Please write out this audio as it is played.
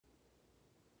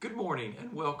Good morning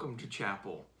and welcome to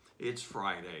chapel. It's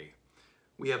Friday.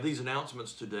 We have these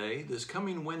announcements today. This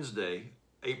coming Wednesday,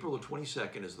 April the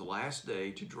 22nd, is the last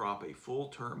day to drop a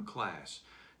full-term class.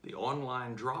 The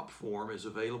online drop form is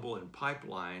available in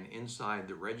Pipeline inside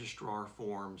the Registrar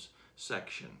Forms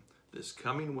section. This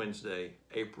coming Wednesday,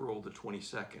 April the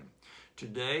 22nd.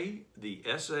 Today, the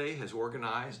SA has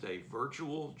organized a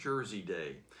virtual Jersey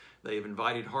Day. They have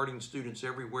invited Harding students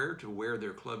everywhere to wear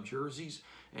their club jerseys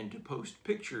and to post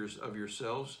pictures of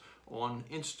yourselves on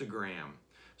Instagram.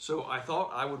 So I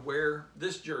thought I would wear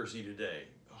this jersey today,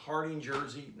 a Harding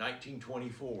jersey,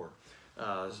 1924.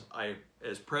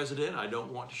 As president, I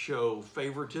don't want to show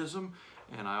favoritism,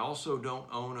 and I also don't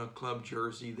own a club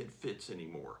jersey that fits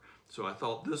anymore. So I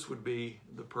thought this would be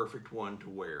the perfect one to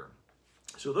wear.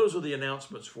 So those are the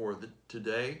announcements for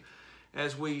today.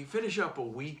 As we finish up a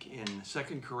week in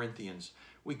 2 Corinthians,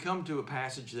 we come to a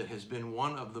passage that has been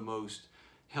one of the most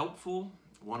helpful,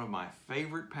 one of my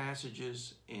favorite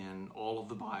passages in all of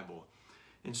the Bible.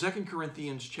 In 2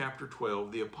 Corinthians chapter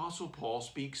 12, the Apostle Paul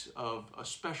speaks of a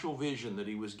special vision that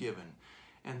he was given.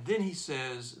 And then he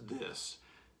says this,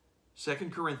 2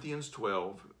 Corinthians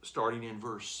 12, starting in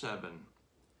verse 7.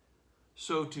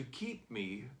 So to keep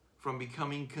me from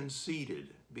becoming conceited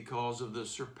because of the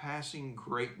surpassing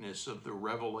greatness of the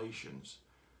revelations,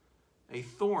 a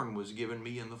thorn was given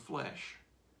me in the flesh,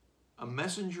 a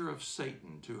messenger of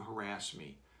Satan to harass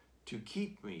me, to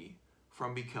keep me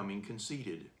from becoming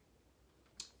conceited.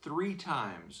 3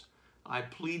 times I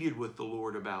pleaded with the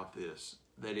Lord about this,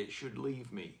 that it should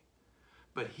leave me.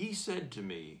 But he said to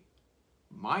me,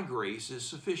 my grace is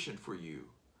sufficient for you,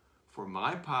 for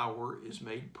my power is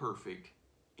made perfect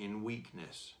in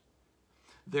weakness.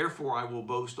 Therefore I will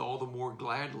boast all the more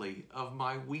gladly of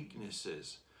my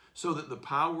weaknesses, so that the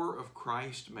power of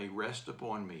Christ may rest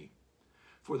upon me.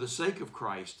 For the sake of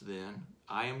Christ, then,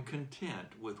 I am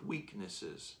content with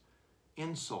weaknesses,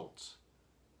 insults,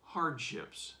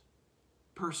 hardships,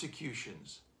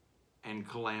 persecutions, and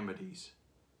calamities.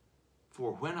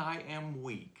 For when I am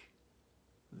weak,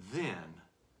 then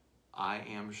I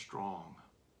am strong.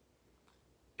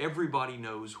 Everybody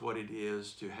knows what it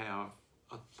is to have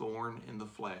a thorn in the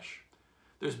flesh.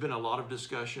 There's been a lot of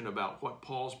discussion about what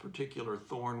Paul's particular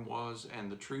thorn was,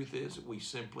 and the truth is we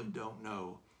simply don't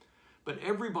know. But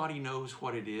everybody knows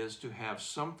what it is to have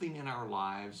something in our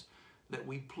lives that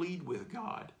we plead with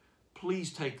God.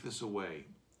 Please take this away.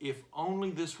 If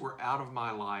only this were out of my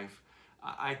life,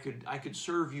 I could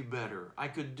serve you better. I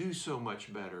could do so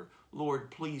much better.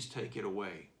 Lord, please take it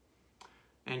away.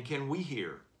 And can we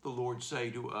hear the Lord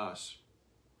say to us,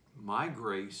 my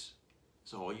grace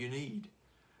is all you need.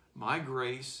 My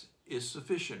grace is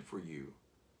sufficient for you.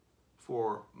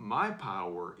 For my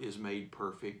power is made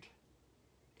perfect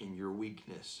in your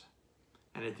weakness.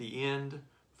 And at the end,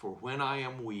 for when I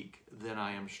am weak, then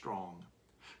I am strong.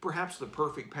 Perhaps the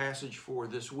perfect passage for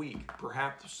this week,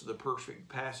 perhaps the perfect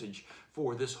passage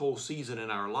for this whole season in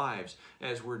our lives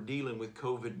as we're dealing with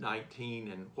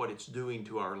COVID-19 and what it's doing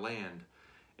to our land.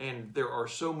 And there are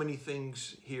so many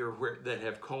things here that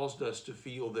have caused us to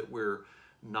feel that we're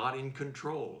not in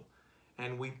control.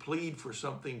 And we plead for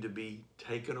something to be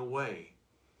taken away.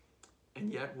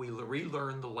 And yet we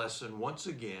relearn the lesson once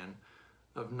again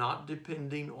of not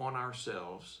depending on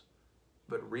ourselves,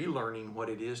 but relearning what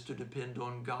it is to depend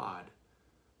on God.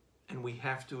 And we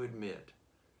have to admit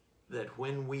that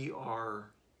when we are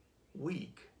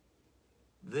weak,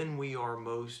 then we are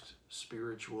most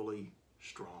spiritually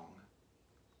strong.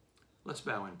 Let's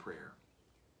bow in prayer.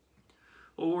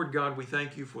 Oh Lord God, we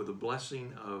thank you for the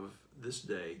blessing of this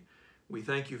day. We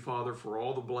thank you, Father, for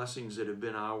all the blessings that have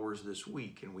been ours this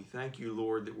week. And we thank you,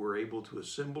 Lord, that we're able to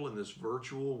assemble in this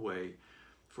virtual way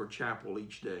for chapel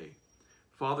each day.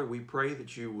 Father, we pray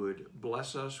that you would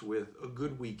bless us with a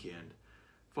good weekend.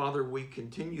 Father, we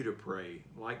continue to pray,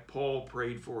 like Paul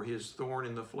prayed for his thorn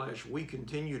in the flesh, we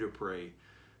continue to pray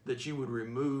that you would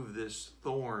remove this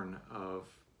thorn of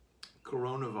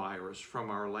coronavirus from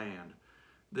our land,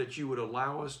 that you would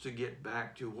allow us to get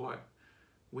back to what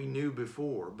we knew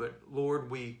before. But Lord,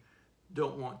 we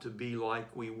don't want to be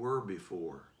like we were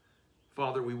before.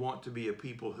 Father, we want to be a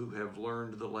people who have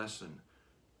learned the lesson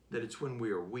that it's when we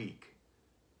are weak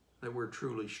that we're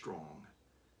truly strong.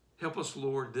 Help us,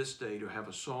 Lord, this day to have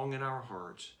a song in our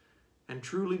hearts and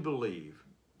truly believe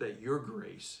that your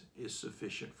grace is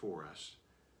sufficient for us.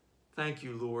 Thank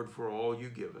you, Lord, for all you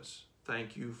give us.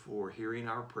 Thank you for hearing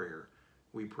our prayer.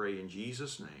 We pray in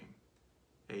Jesus' name.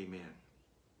 Amen.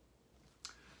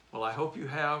 Well, I hope you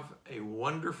have a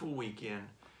wonderful weekend.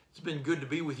 It's been good to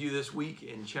be with you this week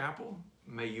in chapel.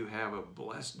 May you have a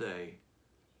blessed day.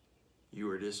 You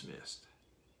are dismissed.